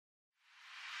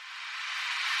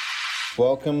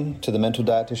Welcome to the Mental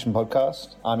Dietitian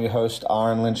Podcast. I'm your host,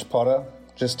 Aaron Lynch Potter,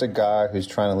 just a guy who's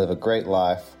trying to live a great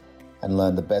life and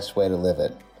learn the best way to live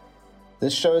it.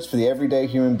 This show is for the everyday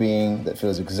human being that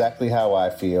feels exactly how I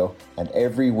feel, and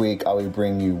every week I will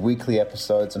bring you weekly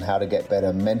episodes on how to get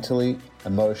better mentally,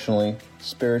 emotionally,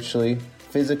 spiritually,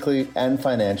 physically, and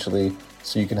financially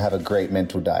so you can have a great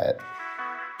mental diet.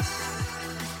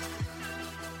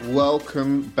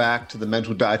 Welcome back to the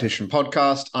Mental Dietitian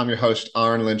Podcast. I'm your host,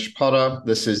 Aaron Lynch Potter.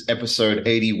 This is episode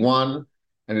 81,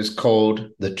 and it's called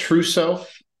The True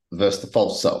Self versus the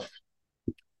False Self.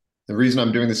 The reason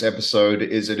I'm doing this episode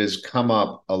is it has come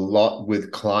up a lot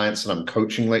with clients that I'm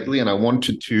coaching lately, and I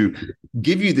wanted to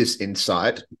give you this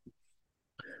insight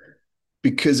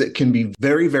because it can be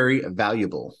very, very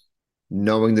valuable,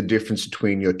 knowing the difference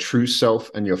between your true self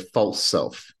and your false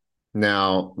self.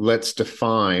 Now, let's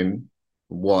define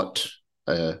what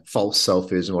a false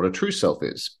self is and what a true self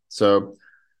is. So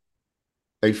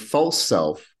a false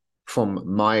self, from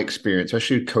my experience,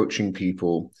 especially coaching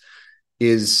people,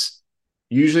 is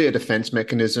usually a defense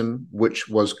mechanism which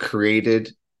was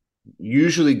created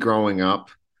usually growing up,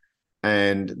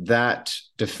 and that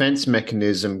defense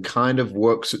mechanism kind of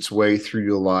works its way through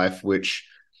your life, which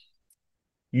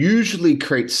usually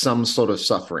creates some sort of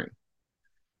suffering.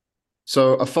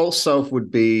 So a false self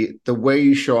would be the way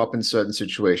you show up in certain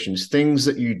situations, things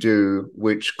that you do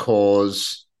which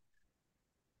cause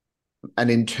an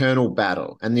internal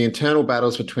battle. And the internal battle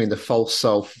is between the false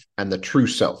self and the true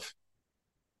self.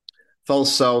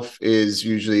 False self is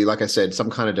usually, like I said,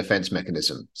 some kind of defense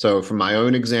mechanism. So from my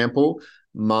own example,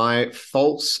 my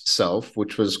false self,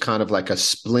 which was kind of like a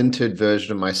splintered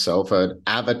version of myself, an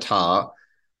avatar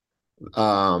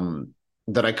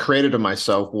that I created of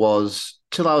myself, was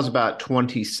till I was about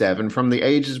 27, from the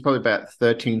ages of probably about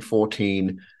 13,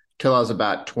 14, till I was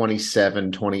about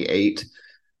 27, 28,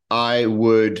 I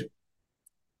would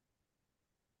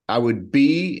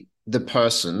be the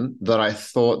person that I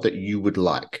thought that you would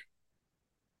like.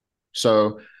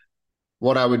 So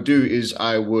what I would do is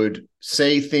I would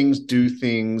say things, do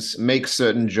things, make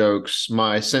certain jokes.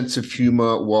 My sense of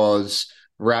humor was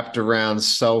wrapped around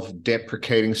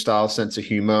self-deprecating style sense of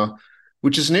humor,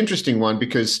 which is an interesting one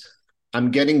because I'm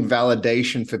getting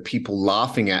validation for people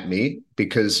laughing at me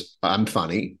because I'm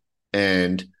funny.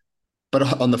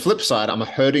 But on the flip side, I'm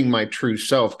hurting my true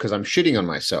self because I'm shitting on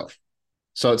myself.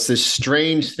 So it's this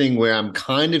strange thing where I'm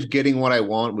kind of getting what I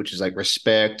want, which is like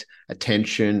respect,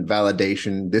 attention,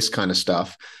 validation, this kind of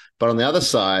stuff. But on the other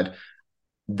side,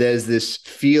 there's this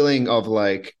feeling of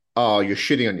like, oh, you're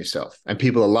shitting on yourself and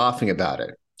people are laughing about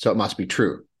it. So it must be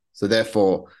true. So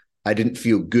therefore, I didn't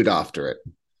feel good after it.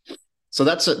 So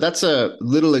that's a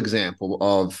little example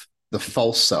of the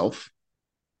false self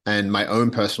and my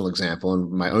own personal example and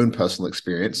my own personal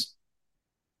experience.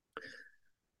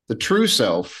 The true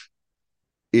self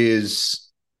is,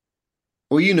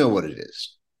 well, you know what it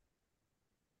is.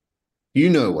 You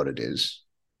know what it is.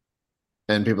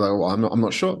 And people are like, well, I'm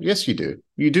not sure. Yes, you do.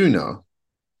 You do know.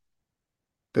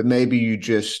 But maybe you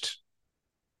just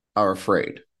are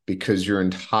afraid because your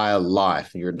entire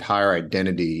life, your entire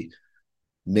identity,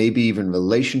 maybe even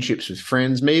relationships with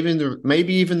friends, maybe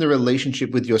even the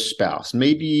relationship with your spouse,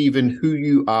 maybe even who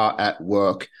you are at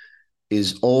work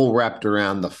is all wrapped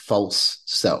around the false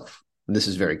self. And this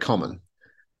is very common.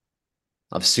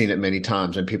 I've seen it many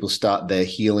times when people start their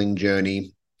healing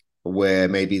journey where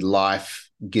maybe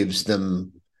life gives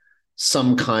them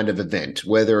some kind of event,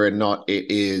 whether or not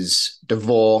it is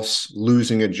divorce,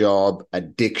 losing a job,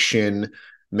 addiction.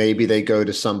 Maybe they go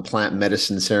to some plant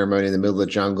medicine ceremony in the middle of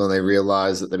the jungle and they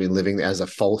realize that they've been living as a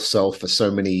false self for so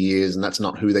many years and that's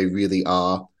not who they really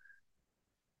are.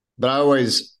 But I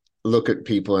always look at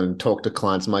people and talk to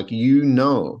clients. I'm like, you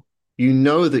know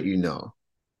that you know.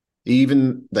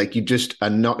 Even like you just are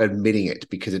not admitting it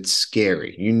because it's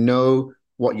scary. You know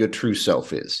what your true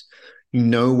self is. You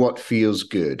know what feels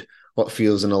good, what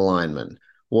feels in alignment.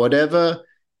 Whatever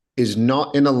is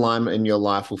not in alignment in your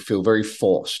life will feel very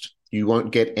forced. You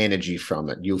won't get energy from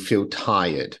it. You'll feel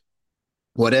tired.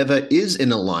 Whatever is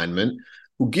in alignment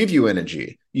will give you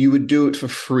energy. You would do it for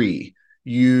free.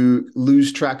 You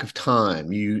lose track of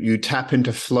time. You tap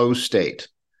into flow state.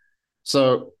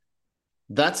 So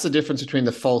that's the difference between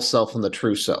the false self and the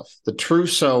true self. The true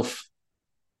self,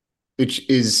 which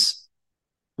is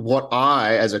what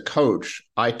I, as a coach,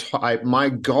 my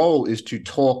goal is to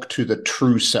talk to the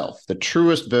true self, the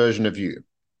truest version of you.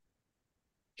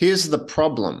 Here's the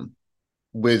problem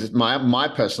with my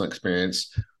personal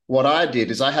experience. What I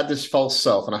did is I had this false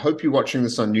self, and I hope you're watching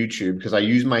this on YouTube because I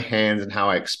use my hands and how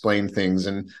I explain things.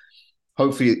 And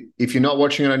hopefully, if you're not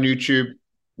watching it on YouTube,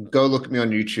 go look at me on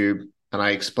YouTube. and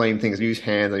I explain things, I use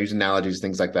hands, I use analogies,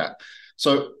 things like that.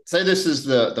 So say this is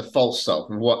the false self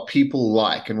and what people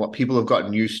like and what people have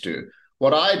gotten used to.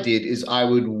 What I did is I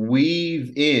would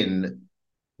weave in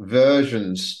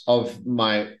versions of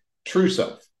my true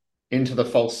self into the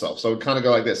false self. So it would kind of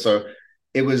go like this. So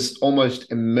it was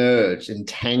almost emerged,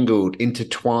 entangled,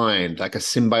 intertwined, like a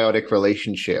symbiotic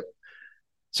relationship.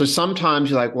 So sometimes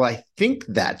you're like, well, I think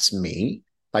that's me,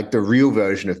 like the real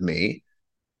version of me.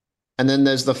 And then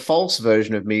there's the false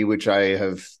version of me, which I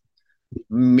have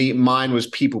mine was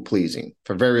people pleasing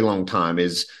for a very long time.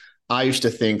 Is I used to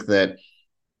think that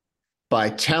by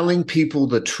telling people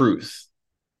the truth,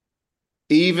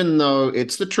 even though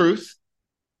it's the truth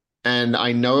and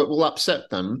I know it will upset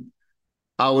them,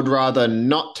 I would rather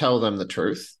not tell them the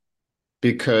truth,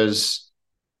 because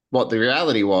what the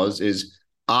reality was is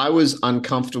I was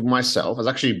uncomfortable myself. I was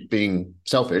actually being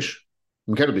selfish,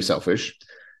 incredibly selfish.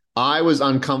 I was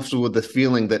uncomfortable with the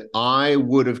feeling that I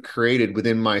would have created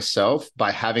within myself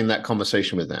by having that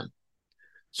conversation with them.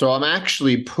 So I'm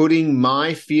actually putting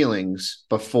my feelings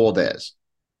before theirs.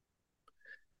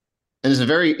 And it's a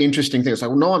very interesting thing. It's like,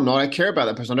 well, no, I'm not. I care about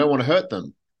that person. I don't want to hurt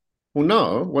them. Well,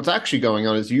 no, what's actually going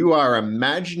on is you are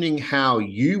imagining how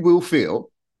you will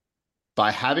feel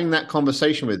by having that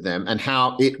conversation with them and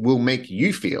how it will make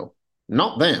you feel,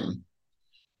 not them.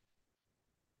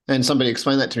 And somebody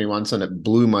explained that to me once and it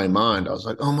blew my mind. I was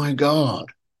like, oh my God.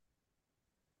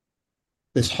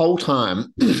 This whole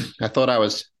time, I thought I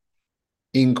was,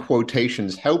 in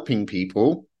quotations, helping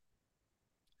people,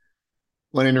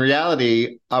 when in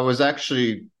reality, I was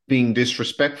actually being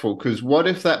disrespectful, because what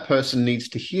if that person needs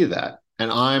to hear that?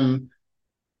 And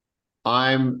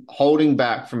I'm holding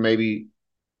back from maybe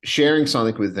sharing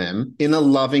something with them in a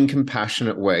loving,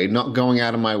 compassionate way, not going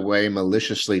out of my way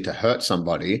maliciously to hurt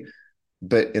somebody,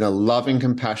 but in a loving,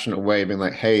 compassionate way, being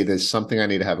like, hey, there's something I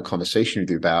need to have a conversation with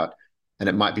you about. And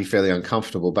it might be fairly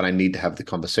uncomfortable, but I need to have the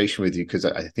conversation with you because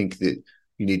I think that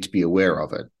you need to be aware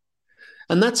of it.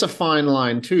 And that's a fine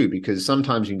line too, because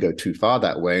sometimes you can go too far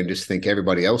that way and just think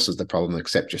everybody else is the problem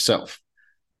except yourself.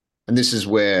 And this is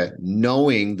where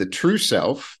knowing the true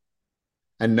self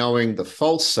and knowing the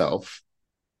false self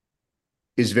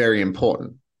is very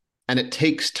important. And it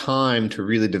takes time to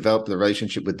really develop the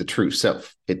relationship with the true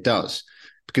self. It does.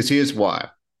 Because here's why. I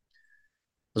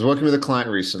was working with a client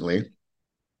recently,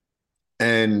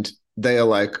 and they are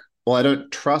like, well, I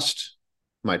don't trust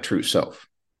my true self.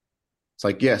 It's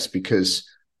like, yes, because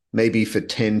maybe for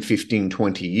 10, 15,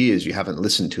 20 years, you haven't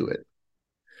listened to it.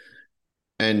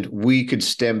 And we could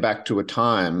stem back to a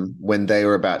time when they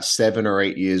were about 7 or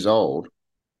 8 years old,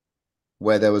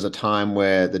 where there was a time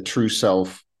where the true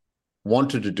self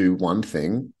wanted to do one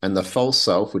thing and the false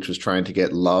self, which was trying to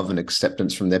get love and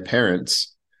acceptance from their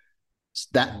parents,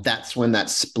 that's when that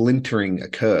splintering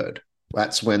occurred.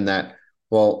 That's when that,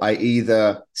 well, I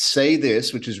either say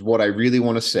this, which is what I really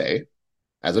want to say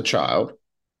as a child,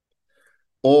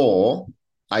 or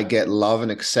I get love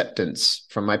and acceptance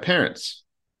from my parents.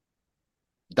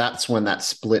 That's when that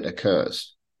split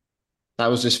occurs.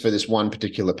 That was just for this one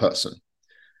particular person.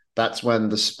 That's when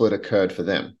the split occurred for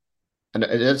them. And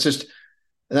that's just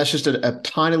a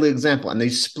tiny little example. And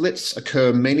these splits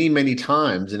occur many, many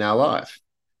times in our life.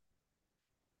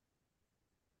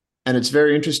 And it's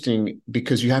very interesting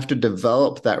because you have to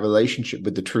develop that relationship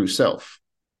with the true self.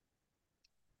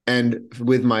 And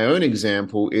with my own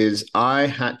example is I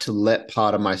had to let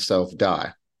part of myself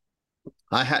die.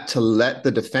 I had to let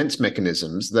the defense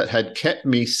mechanisms that had kept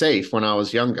me safe when I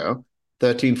was younger,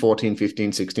 13, 14,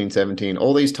 15, 16, 17,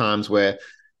 all these times where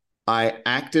I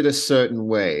acted a certain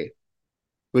way,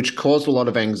 which caused a lot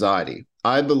of anxiety.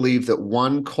 I believe that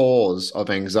one cause of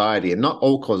anxiety, and not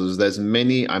all causes, there's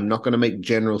many, I'm not going to make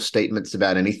general statements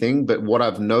about anything, but what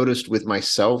I've noticed with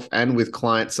myself and with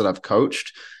clients that I've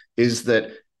coached is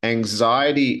that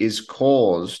anxiety is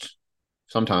caused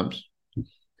sometimes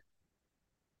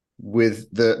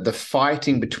with the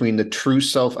fighting between the true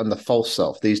self and the false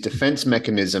self, these defense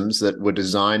mechanisms that were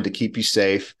designed to keep you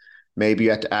safe. Maybe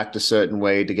you had to act a certain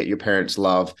way to get your parents'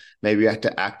 love. Maybe you had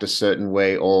to act a certain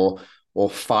way or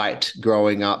fight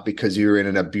growing up because you were in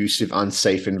an abusive,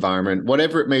 unsafe environment,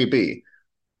 whatever it may be.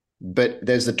 But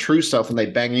there's the true self and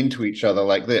they bang into each other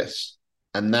like this.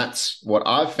 And that's what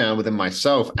I've found within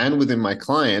myself and within my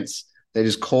clients that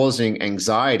is causing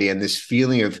anxiety and this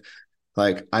feeling of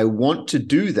like, I want to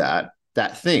do that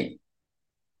thing,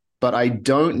 but I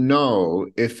don't know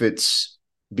if it's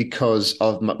because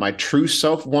of my true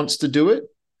self wants to do it,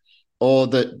 or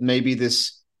that maybe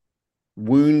this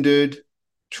wounded,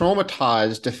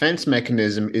 traumatized defense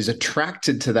mechanism is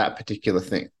attracted to that particular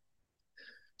thing.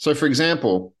 So, for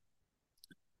example,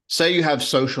 say you have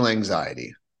social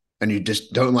anxiety and you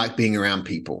just don't like being around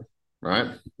people, right?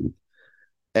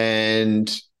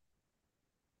 And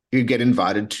you get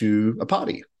invited to a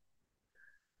party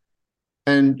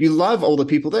and you love all the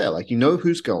people there. Like, you know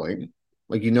who's going,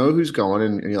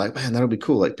 and you're like, man, that'll be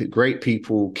cool. Like, great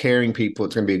people, caring people.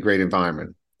 It's going to be a great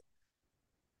environment.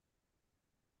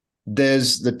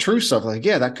 There's the true stuff. Like,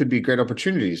 yeah, that could be great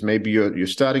opportunities. Maybe you're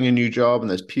starting a new job and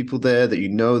there's people there that you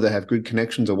know that have good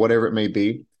connections or whatever it may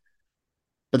be.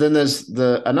 But then there's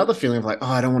another feeling of like, oh,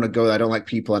 I don't want to go. I don't like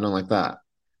people. I don't like that.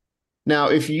 Now,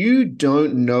 if you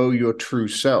don't know your true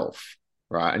self,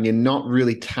 right, and you're not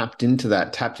really tapped into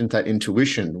that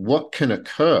intuition, what can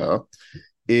occur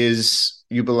is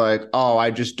you'll be like, oh,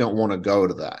 I just don't want to go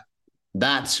to that.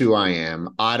 That's who I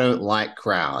am. I don't like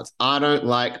crowds. I don't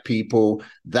like people.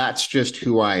 That's just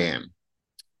who I am.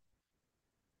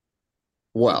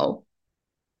 Well,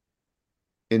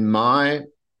 in my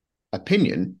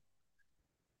opinion,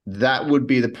 that would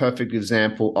be the perfect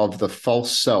example of the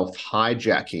false self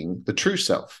hijacking the true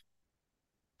self.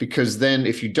 Because then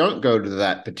if you don't go to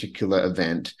that particular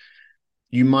event,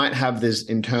 you might have this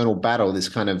internal battle, this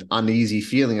kind of uneasy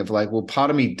feeling of like, well, part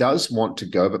of me does want to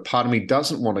go, but part of me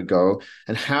doesn't want to go.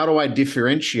 And how do I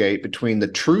differentiate between the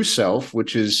true self,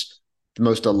 which is the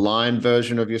most aligned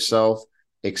version of yourself,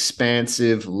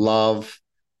 expansive, love?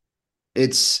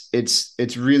 It's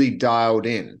really dialed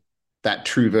in, that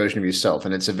true version of yourself.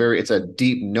 And it's a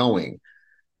deep knowing.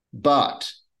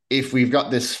 But if we've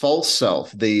got this false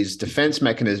self, these defense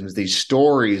mechanisms, these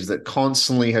stories that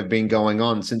constantly have been going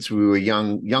on since we were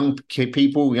young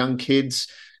people, young kids,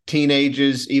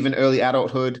 teenagers, even early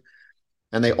adulthood,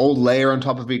 and they all layer on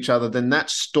top of each other, then that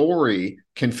story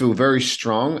can feel very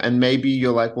strong. And maybe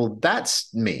you're like, well,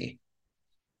 that's me.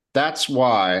 That's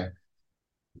why,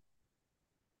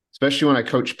 especially when I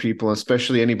coach people,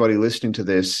 especially anybody listening to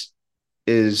this,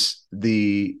 is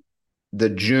the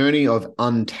journey of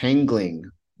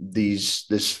untangling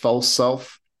this false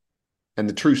self and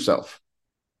the true self.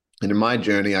 And in my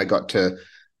journey, I got to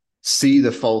see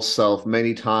the false self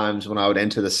many times when I would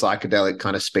enter the psychedelic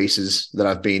kind of spaces that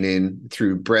I've been in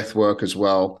through breath work as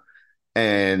well.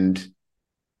 And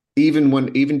even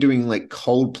doing like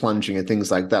cold plunging and things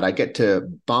like that, I get to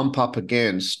bump up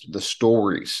against the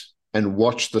stories and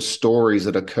watch the stories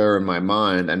that occur in my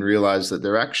mind and realize that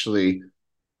they're actually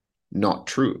not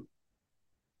true,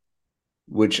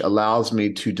 which allows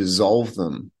me to dissolve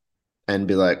them and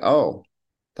be like, oh,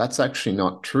 that's actually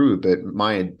not true, but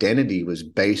my identity was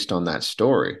based on that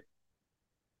story.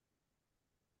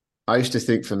 I used to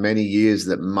think for many years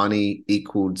that money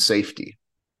equaled safety.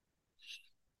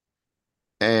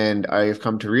 And I have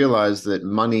come to realize that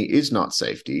money is not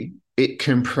safety. It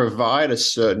can provide a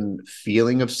certain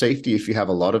feeling of safety if you have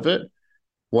a lot of it.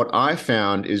 What I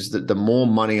found is that the more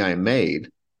money I made,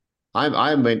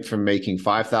 I went from making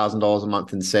 $5,000 a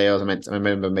month in sales. I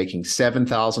remember making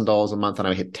 $7,000 a month, and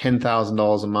I hit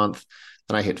 $10,000 a month.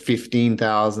 Then I hit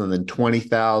 15,000, and then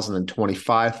 20,000, and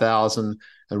 25,000.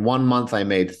 And one month I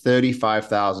made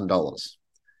 $35,000,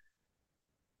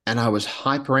 and I was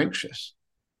hyper anxious.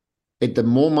 The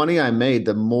more money I made,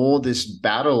 the more this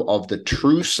battle of the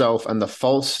true self and the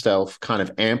false self kind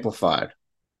of amplified.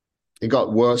 It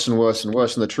got worse and worse and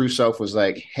worse, and the true self was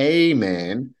like, "Hey,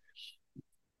 man,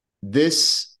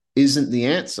 this isn't the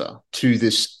answer to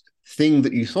this thing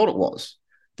that you thought it was."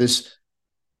 This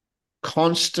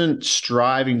constant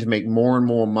striving to make more and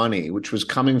more money, which was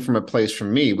coming from a place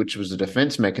from me, which was a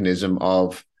defense mechanism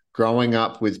of growing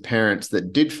up with parents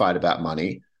that did fight about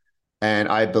money. And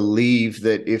I believe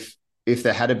that if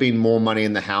there had been more money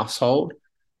in the household,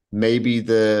 maybe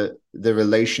the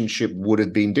relationship would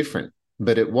have been different,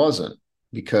 but it wasn't,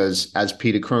 because as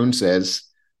Peter Crone says,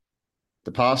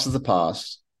 the past is the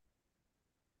past.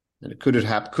 And it couldn't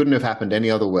have happened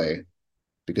any other way,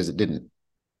 because it didn't.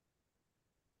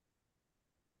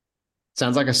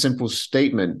 Sounds like a simple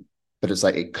statement, but it's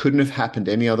like it couldn't have happened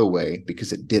any other way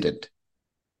because it didn't.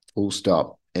 Full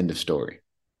stop. End of story.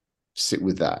 Sit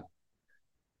with that.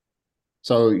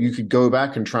 So you could go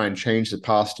back and try and change the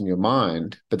past in your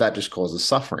mind, but that just causes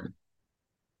suffering.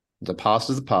 The past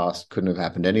is the past. Couldn't have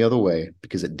happened any other way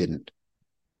because it didn't.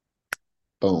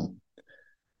 Boom.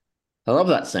 I love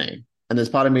that saying. And there's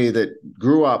part of me that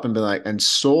grew up and and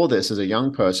saw this as a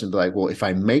young person, be like, well, if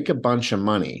I make a bunch of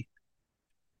money,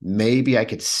 maybe I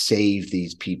could save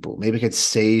these people. Maybe I could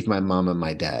save my mom and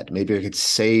my dad. Maybe I could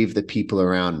save the people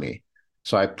around me.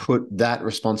 So I put that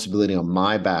responsibility on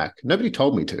my back. Nobody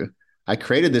told me to. I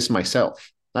created this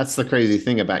myself. That's the crazy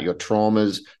thing about your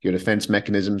traumas, your defense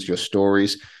mechanisms, your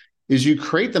stories, is you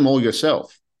create them all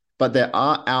yourself. But there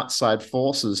are outside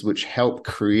forces which help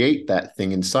create that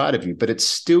thing inside of you, but it's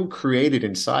still created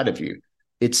inside of you.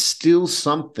 it's still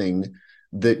something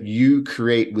that you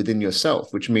create within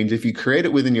yourself, which means if you create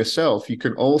it within yourself, you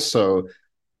can also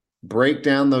break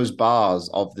down those bars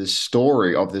of this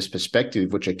story, of this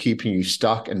perspective, which are keeping you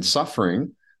stuck and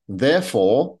suffering.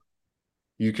 Therefore,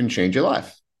 you can change your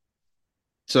life.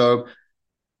 So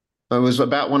it was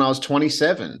about when I was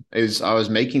 27, is I was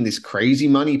making this crazy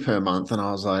money per month. And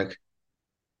I was like,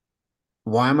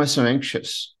 why am I so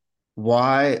anxious?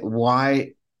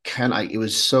 Why can I? It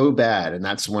was so bad. And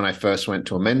that's when I first went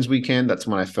to a men's weekend. That's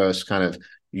when I first kind of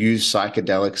used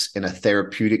psychedelics in a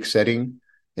therapeutic setting,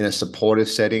 in a supportive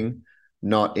setting,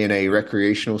 not in a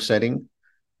recreational setting.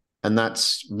 And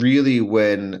that's really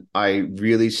when I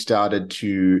really started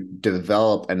to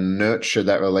develop and nurture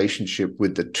that relationship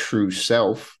with the true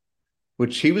self,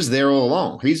 which he was there all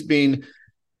along. He's been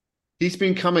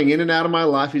coming in and out of my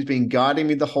life. He's been guiding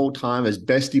me the whole time as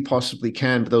best he possibly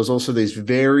can. But there was also these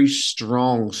very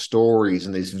strong stories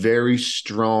and these very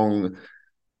strong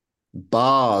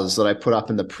bars that I put up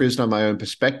in the prison on my own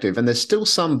perspective. And there's still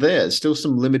some there. There's still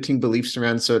some limiting beliefs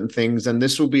around certain things. And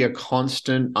this will be a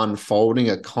constant unfolding,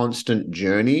 a constant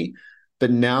journey.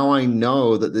 But now I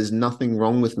know that there's nothing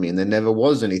wrong with me and there never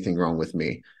was anything wrong with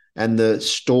me. And the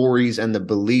stories and the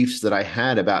beliefs that I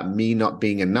had about me not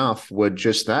being enough were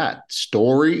just that,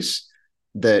 stories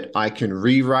that I can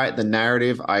rewrite the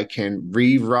narrative. I can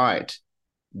rewrite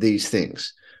these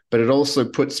things. But it also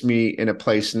puts me in a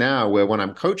place now where when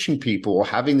I'm coaching people or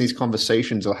having these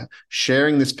conversations or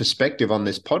sharing this perspective on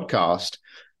this podcast,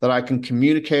 that I can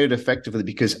communicate it effectively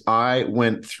because I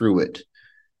went through it.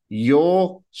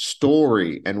 Your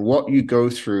story and what you go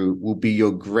through will be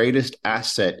your greatest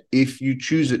asset if you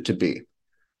choose it to be.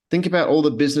 Think about all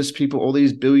the business people, all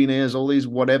these billionaires, all these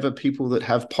whatever people that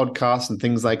have podcasts and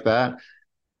things like that.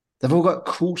 They've all got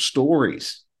cool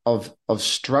stories of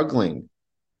struggling.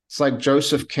 It's like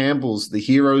Joseph Campbell's The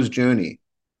Hero's Journey.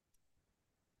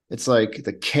 It's like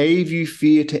the cave you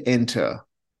fear to enter,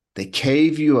 the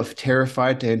cave you are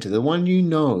terrified to enter, the one you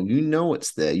know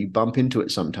it's there. You bump into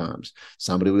it sometimes.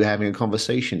 Somebody will be having a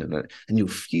conversation in it, and you'll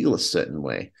feel a certain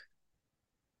way.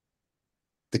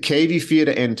 The cave you fear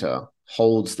to enter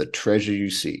holds the treasure you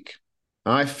seek.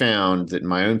 I found that in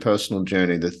my own personal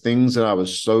journey, the things that I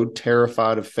was so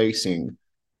terrified of facing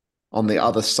on the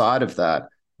other side of that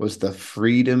was the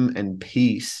freedom and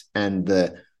peace and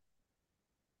the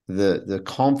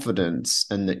confidence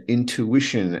and the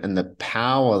intuition and the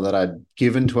power that I'd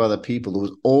given to other people. It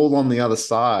was all on the other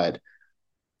side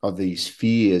of these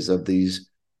fears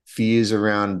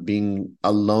around being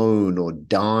alone or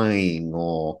dying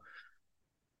or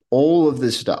all of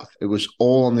this stuff. It was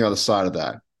all on the other side of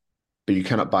that. But you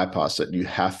cannot bypass it. You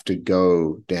have to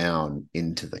go down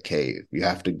into the cave. You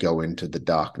have to go into the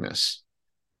darkness,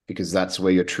 because that's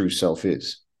where your true self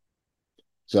is.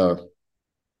 So,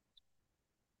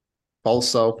 false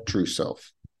self, true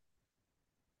self.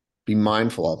 Be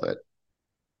mindful of it.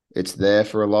 It's there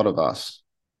for a lot of us.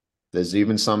 There's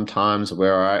even some times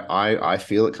where I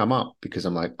feel it come up because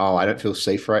I'm like, oh, I don't feel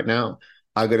safe right now.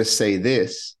 I got to say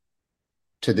this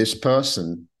to this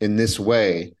person in this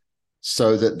way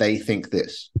so that they think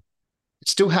this. It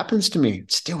still happens to me.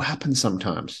 It still happens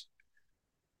sometimes.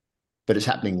 But it's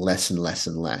happening less and less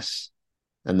and less.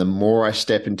 And the more I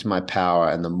step into my power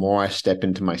and the more I step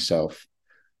into myself,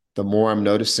 the more I'm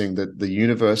noticing that the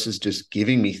universe is just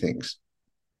giving me things.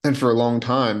 And for a long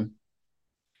time,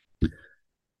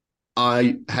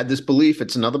 I had this belief,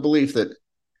 it's another belief, that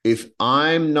if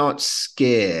I'm not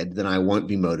scared, then I won't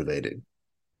be motivated.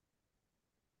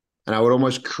 And I would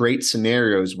almost create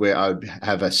scenarios where I would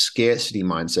have a scarcity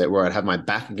mindset, where I'd have my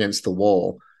back against the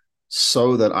wall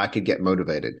so that I could get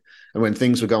motivated. And when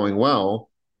things were going well,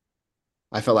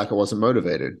 I felt like I wasn't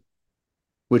motivated,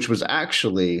 which was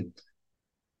actually,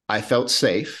 I felt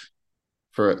safe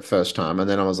for the first time. And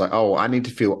then I was like, oh, I need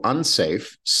to feel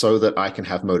unsafe so that I can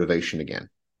have motivation again.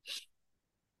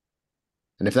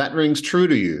 And if that rings true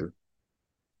to you,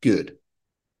 good.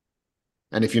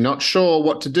 And if you're not sure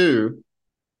what to do,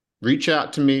 reach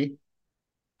out to me.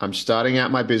 I'm starting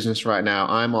out my business right now.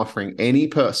 I'm offering any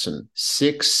person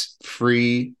 6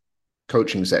 free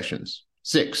coaching sessions,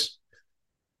 6.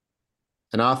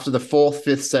 And after the 4th,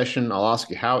 5th session, I'll ask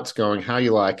you how it's going, how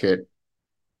you like it.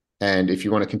 And if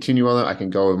you want to continue on it, I can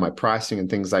go over my pricing and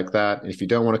things like that. And if you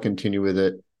don't want to continue with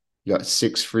it, you got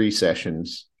 6 free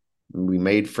sessions. We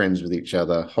made friends with each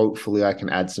other. Hopefully I can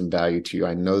add some value to you.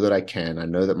 I know that I can. I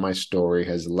know that my story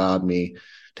has allowed me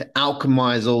to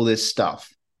alchemize all this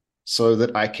stuff so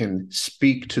that I can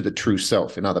speak to the true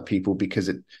self in other people, because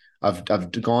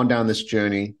I've gone down this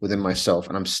journey within myself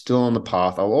and I'm still on the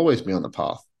path. I'll always be on the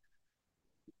path.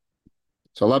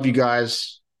 So I love you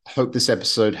guys. Hope this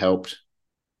episode helped.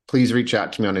 please reach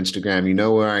out to me on Instagram. You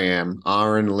know where I am,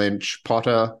 Aaron Lynch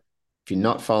Potter. If you're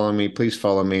not following me, please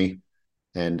follow me,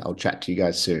 and I'll chat to you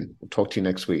guys soon. We'll talk to you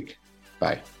next week.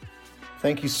 Bye.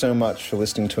 Thank you so much for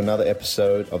listening to another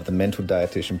episode of the Mental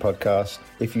Dietitian Podcast.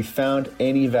 If you found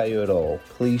any value at all,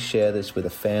 please share this with a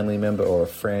family member or a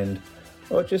friend,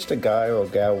 or just a guy or a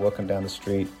gal walking down the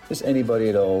street, just anybody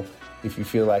at all, if you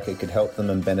feel like it could help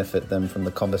them and benefit them from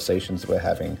the conversations we're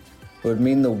having. It would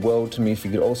mean the world to me if you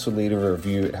could also leave a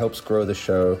review. It helps grow the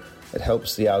show. It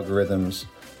helps the algorithms.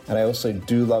 And I also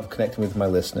do love connecting with my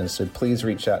listeners, so please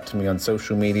reach out to me on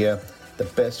social media. The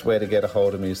best way to get a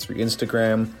hold of me is through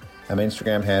Instagram. My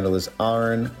Instagram handle is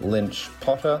Aaron Lynch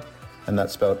Potter, and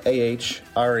that's spelled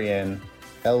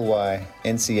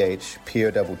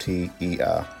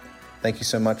AARENLYNCHPOTTER. Thank you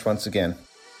so much once again.